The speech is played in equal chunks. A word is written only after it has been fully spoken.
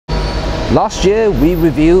Last year we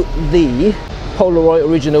reviewed the Polaroid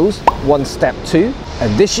Originals 1 Step 2,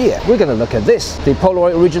 and this year we're going to look at this, the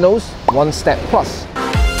Polaroid Originals 1 Step Plus.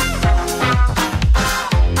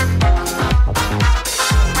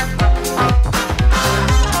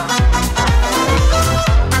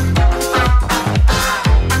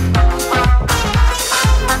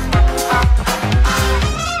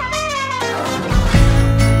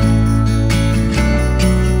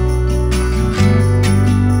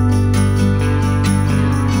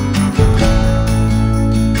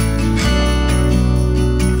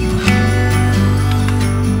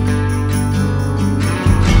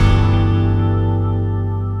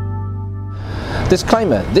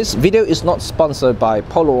 Disclaimer, this video is not sponsored by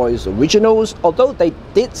Polaroid's Originals, although they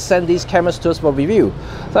did send these cameras to us for review.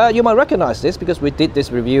 You might recognize this because we did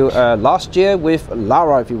this review last year with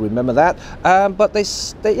Lara, if you remember that. But they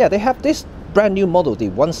have this brand new model, the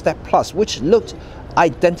 1 Step Plus, which looked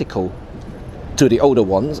identical to the older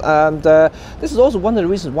ones. And this is also one of the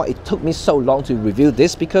reasons why it took me so long to review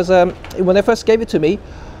this, because when they first gave it to me,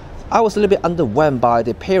 I was a little bit underwhelmed by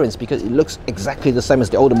the appearance because it looks exactly the same as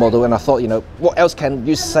the older model, and I thought, you know, what else can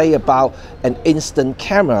you say about an instant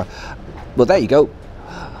camera? Well, there you go.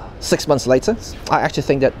 6 months later, I actually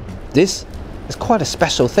think that this is quite a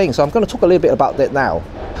special thing, so I'm going to talk a little bit about that now.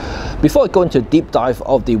 Before I go into a deep dive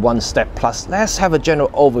of the 1 Step Plus, let's have a general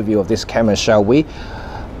overview of this camera, shall we?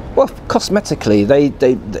 Well, cosmetically,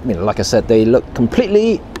 they you know, like I said, they look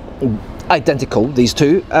completely identical, these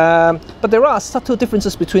two, but there are subtle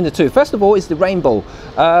differences between the two. First of all is the rainbow.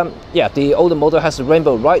 Yeah, the older model has the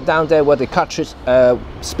rainbow right down there where the cartridge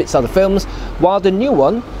spits out the films, while the new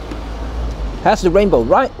one has the rainbow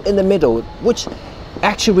right in the middle, which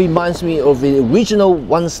actually reminds me of the original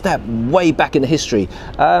 1 Step way back in the history.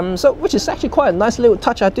 Which is actually quite a nice little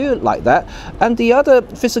touch. I do like that. And the other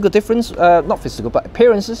physical difference, not physical but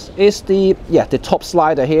appearances, is the top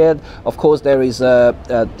slider here. Of course, there is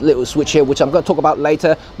a little switch here, which I'm going to talk about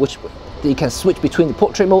later, which you can switch between the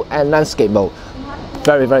portrait mode and landscape mode.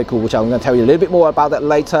 Very, very cool, which I'm going to tell you a little bit more about that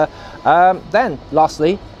later. Then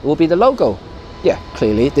lastly will be the logo. Yeah,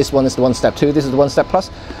 clearly this one is the 1 Step 2, this is the 1 Step Plus.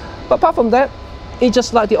 But apart from that, it's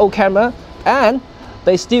just like the old camera, and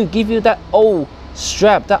they still give you that old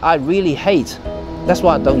strap that I really hate. That's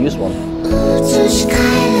why I don't use one.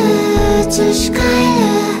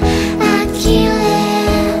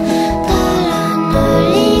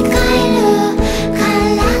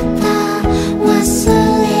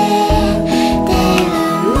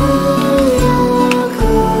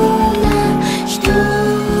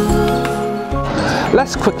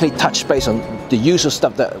 Let's quickly touch base on the usual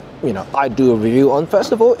stuff that, you know, I do a review on.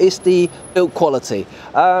 First of all is the build quality.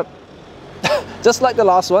 Just like the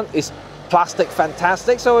last one, it's plastic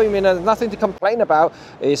fantastic, so I mean, there's nothing to complain about.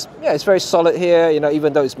 It's very solid here, you know,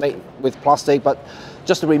 even though it's made with plastic, but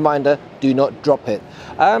just a reminder, do not drop it.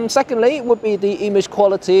 Secondly would be the image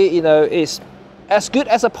quality. You know, it's as good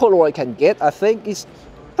as a Polaroid can get. I think it's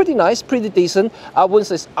pretty nice, pretty decent. I wouldn't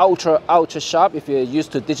say it's ultra sharp if you're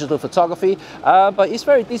used to digital photography, but it's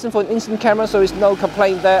very decent for an instant camera, so there's no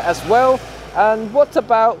complaint there as well. And what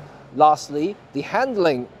about, lastly, the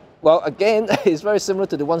handling? Well, again, it's very similar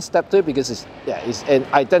to the 1 Step 2 because it's an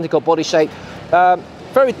identical body shape.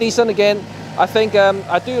 Very decent again. I think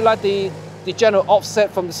I do like the general offset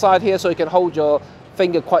from the side here, so you can hold your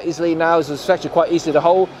finger quite easily now. So it's actually quite easy to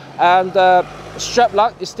hold. And strap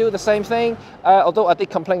lock is still the same thing, although I did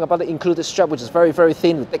complain about the included strap, which is very, very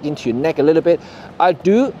thin, to dig into your neck a little bit. I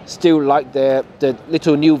do still like the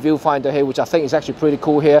little new viewfinder here, which I think is actually pretty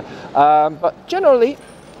cool here. But generally,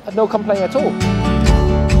 no complaint at all.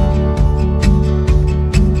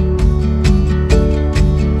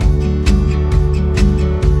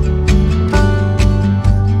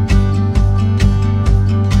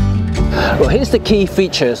 Well, here's the key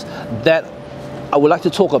features that I would like to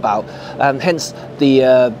talk about, hence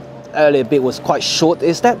the earlier bit was quite short,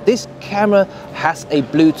 is that this camera has a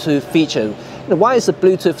Bluetooth feature. Now, why is the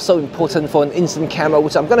Bluetooth so important for an instant camera,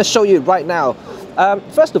 which I'm going to show you right now?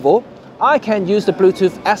 First of all, I can use the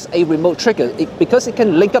Bluetooth as a remote trigger because it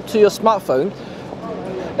can link up to your smartphone.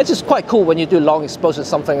 It's just quite cool when you do long exposure,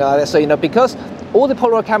 something like that. So, you know, because all the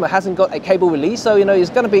Polaroid camera hasn't got a cable release, so, you know, it's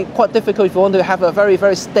going to be quite difficult if you want to have a very,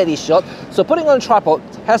 very steady shot. So putting on a tripod,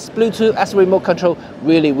 has Bluetooth as a remote control,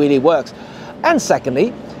 really, really works. And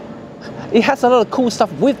secondly, it has a lot of cool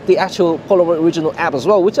stuff with the actual Polaroid Original app as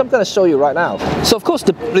well, which I'm going to show you right now. So of course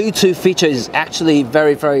the Bluetooth feature is actually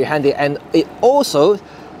very, very handy, and it also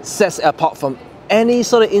sets it apart from any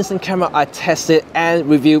sort of instant camera I tested and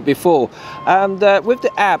reviewed before. And with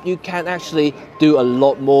the app, you can actually do a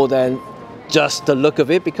lot more than just the look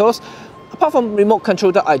of it, because apart from remote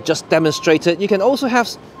control that I just demonstrated, you can also have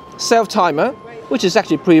self-timer, which is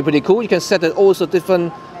actually pretty cool. You can set it also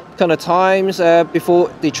different kind of times before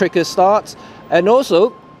the trigger starts, and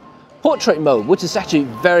also portrait mode, which is actually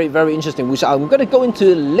very interesting, which I'm going to go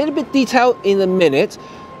into a little bit detail in a minute.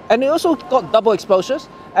 And it also got double exposures.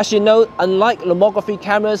 As you know, unlike lomography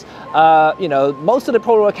cameras, you know, most of the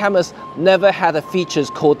Polaroid cameras never had a features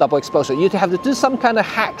called double exposure. You have to do some kind of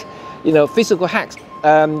hack, you know, physical hacks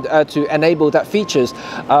to enable that features.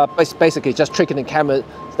 Basically just tricking the camera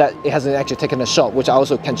that it hasn't actually taken a shot, which I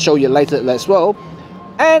also can show you later as well.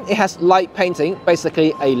 And it has light painting,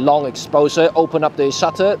 basically a long exposure, open up the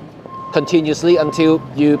shutter continuously until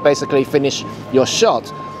you basically finish your shot.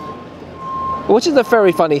 Which is a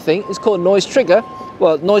very funny thing. It's called noise trigger.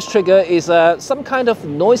 Well, noise trigger is some kind of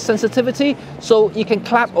noise sensitivity, so you can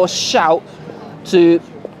clap or shout to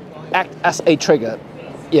act as a trigger.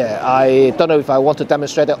 Yeah, I don't know if I want to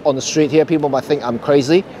demonstrate it on the street here. People might think I'm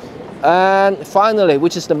crazy. And finally,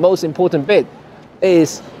 which is the most important bit,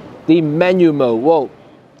 is the menu mode. Whoa,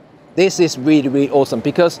 this is really awesome,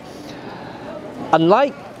 because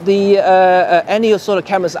unlike the any sort of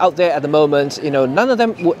cameras out there at the moment, you know, none of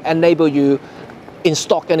them will enable you in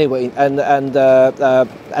stock anyway, and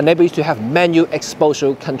enable you to have menu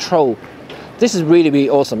exposure control. This is really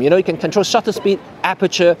awesome. You know, you can control shutter speed,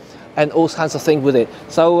 aperture, and all kinds of things with it.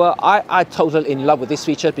 So I totally in love with this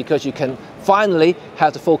feature, because you can finally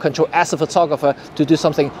have the full control as a photographer to do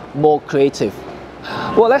something more creative.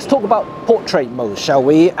 Well, let's talk about portrait mode, shall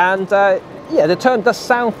we? And yeah, the term does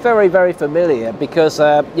sound very familiar, because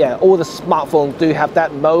yeah, all the smartphones do have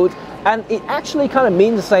that mode, and it actually kind of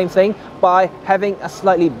means the same thing by having a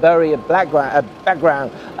slightly blurry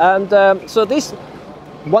background. And so this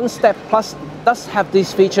One Step Plus does have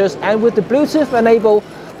these features, and with the Bluetooth enable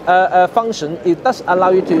function, it does allow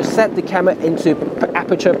you to set the camera into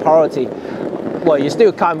aperture priority. Well, you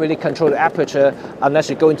still can't really control the aperture unless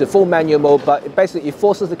you go into full manual mode, but basically it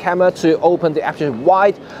forces the camera to open the aperture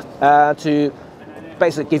wide to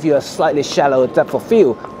basically give you a slightly shallower depth of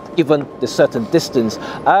field given the certain distance.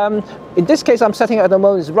 In this case, I'm setting at the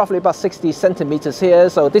moment is roughly about 60 centimeters here,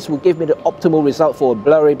 so this will give me the optimal result for a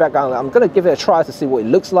blurry background. I'm going to give it a try to see what it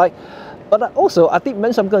looks like. But also, I did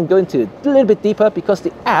mention I'm going to go into it a little bit deeper, because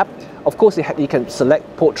the app, of course, you can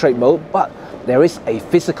select portrait mode, but there is a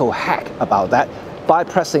physical hack about that. By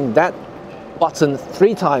pressing that button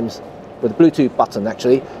 3 times, with the Bluetooth button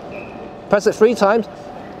actually, press it 3 times,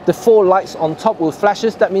 the 4 lights on top will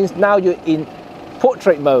flashes. That means now you're in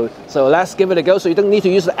portrait mode. So let's give it a go. So you don't need to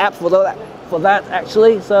use the app for that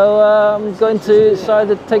actually. So I'm going to try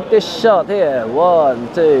to take this shot here.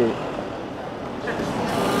 1, 2.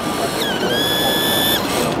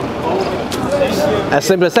 As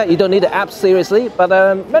simple as that. You don't need the app seriously, but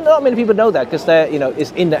not many people know that, because they're, you know,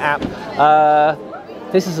 it's in the app.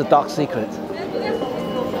 This is a dark secret.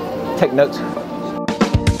 Take note.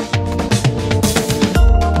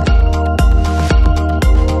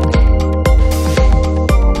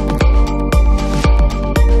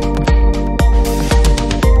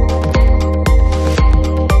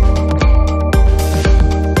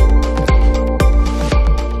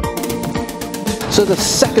 So the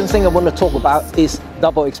second thing I want to talk about is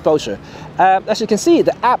double exposure. As you can see,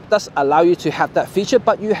 the app does allow you to have that feature,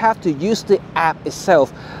 but you have to use the app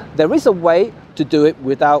itself. There is a way to do it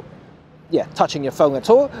without touching your phone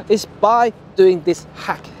at all. It's by doing this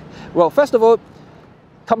hack. Well, first of all,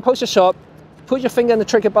 compose your shot, put your finger on the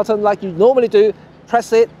trigger button like you normally do,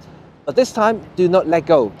 press it, but this time do not let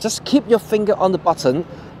go. Just keep your finger on the button,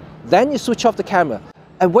 then you switch off the camera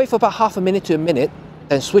and wait for about half a minute to a minute,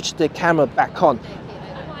 then switch the camera back on.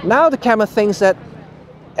 Now the camera thinks that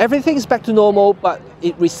everything is back to normal, but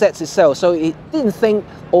it resets itself. So it didn't think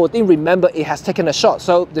or didn't remember it has taken a shot.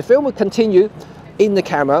 So the film will continue in the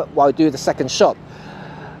camera while you do the second shot.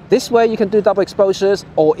 This way you can do double exposures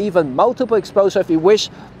or even multiple exposure if you wish,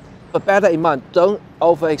 but bear that in mind, don't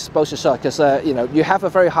overexpose your shot, because you know, you have a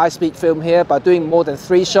very high speed film here. By doing more than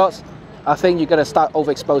 3 shots, I think you're going to start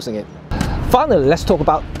overexposing it. Finally, let's talk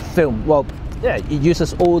about film. Well, yeah, it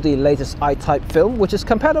uses all the latest I-type film, which is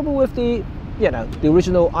compatible with the, you know, the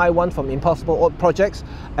original i1 from Impossible Projects,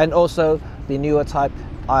 and also the newer type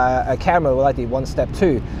camera like the One Step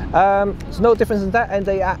 2. There's no difference in that, and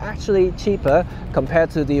they are actually cheaper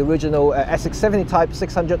compared to the original SX70 type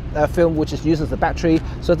 600 film, which uses the battery.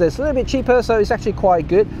 So it's a little bit cheaper, so it's actually quite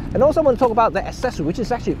good. And also I want to talk about the accessory, which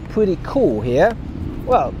is actually pretty cool here.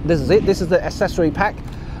 Well, this is it. This is the accessory pack,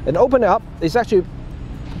 and open it up. It's actually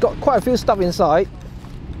got quite a few stuff inside.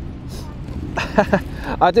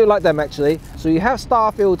 I do like them actually. So you have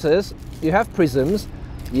star filters, you have prisms,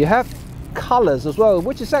 you have colors as well,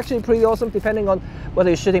 which is actually pretty awesome. Depending on whether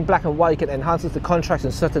you're shooting black and white, you can enhance the contrast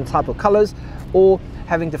in certain type of colors, or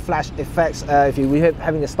having the flash effects if you're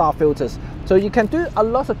having the star filters. So you can do a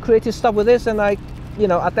lot of creative stuff with this, and I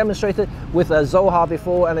demonstrated with Zohar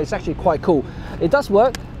before, and it's actually quite cool. It does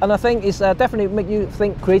work, and I think it's definitely make you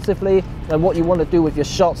think creatively and what you want to do with your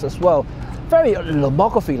shots as well. Very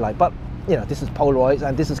lomography-like, but this is Polaroids,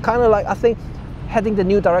 and this is kind of like, I think, heading the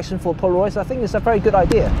new direction for Polaroids. I think it's a very good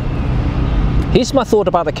idea. Here's my thought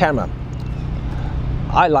about the camera.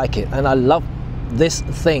 I like it, and I love this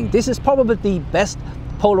thing. This is probably the best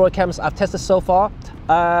Polaroid cameras I've tested so far.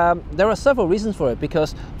 There are several reasons for it,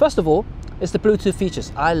 because first of all, it's the Bluetooth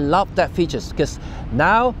features. I love that features, because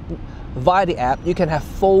now via the app you can have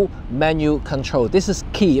full menu control. This is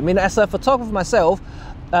key. I mean, as a photographer myself,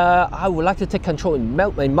 I would like to take control in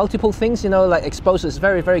multiple things, like exposure is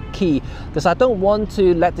very, very key, because I don't want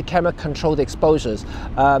to let the camera control the exposures.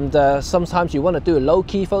 Sometimes you want to do a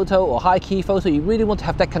low-key photo or high-key photo, you really want to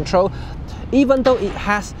have that control, even though it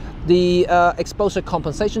has the exposure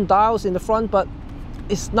compensation dials in the front, but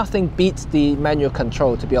it's nothing beats the manual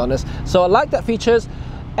control, to be honest. So I like that features,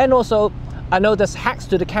 and also I know there's hacks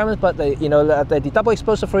to the cameras, but the double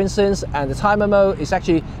exposure, for instance, and the timer mode is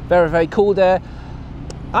actually very, very cool there.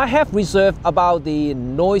 I have reserved about the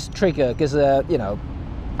noise trigger, because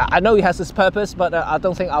I know it has its purpose, but I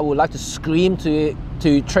don't think I would like to scream to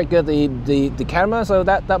trigger the camera, so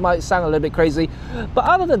that might sound a little bit crazy. But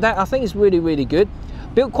other than that, I think it's really, really good.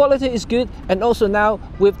 Build quality is good, and also now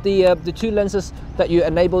with the two lenses that you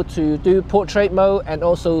enable to do portrait mode and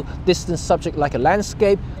also distance subject like a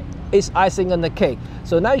landscape, is icing on the cake.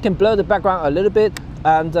 So now you can blur the background a little bit,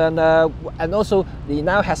 and then and also it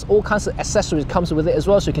now has all kinds of accessories comes with it as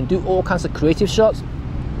well, so you can do all kinds of creative shots.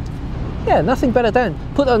 Yeah, nothing better than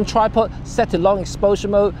put on tripod, set to long exposure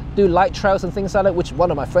mode, do light trails and things like that, which one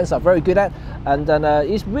of my friends are very good at, and then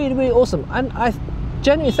it's really, really awesome. And I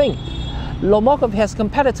genuinely think lomography has a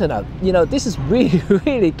competitor now. This is really,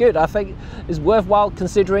 really good. I think it's worthwhile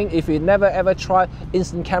considering. If you never ever tried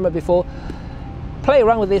instant camera before, play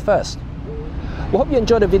around with it first. We hope you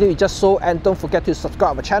enjoyed the video you just saw, and don't forget to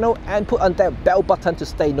subscribe our channel and put on that bell button to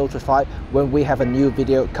stay notified when we have a new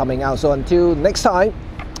video coming out. So until next time,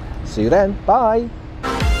 see you then. Bye.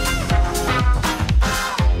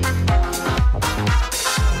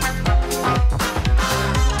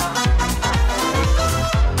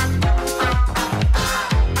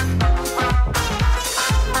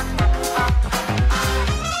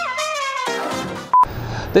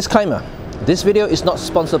 Disclaimer, this video is not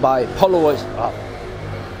sponsored by Polaroid.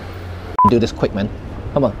 Do this quick, man.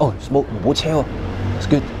 Come on. Oh, smoke. It's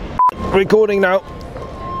good. Recording now.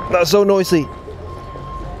 That's so noisy.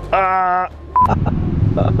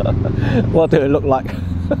 What do it look like?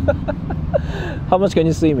 How much can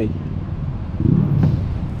you see me?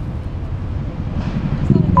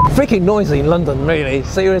 Freaking noisy in London, really?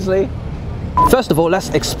 Seriously? First of all, let's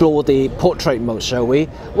explore the portrait mode, shall we?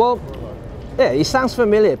 Well, yeah, it sounds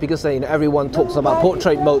familiar because everyone talks about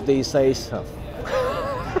portrait mode these days.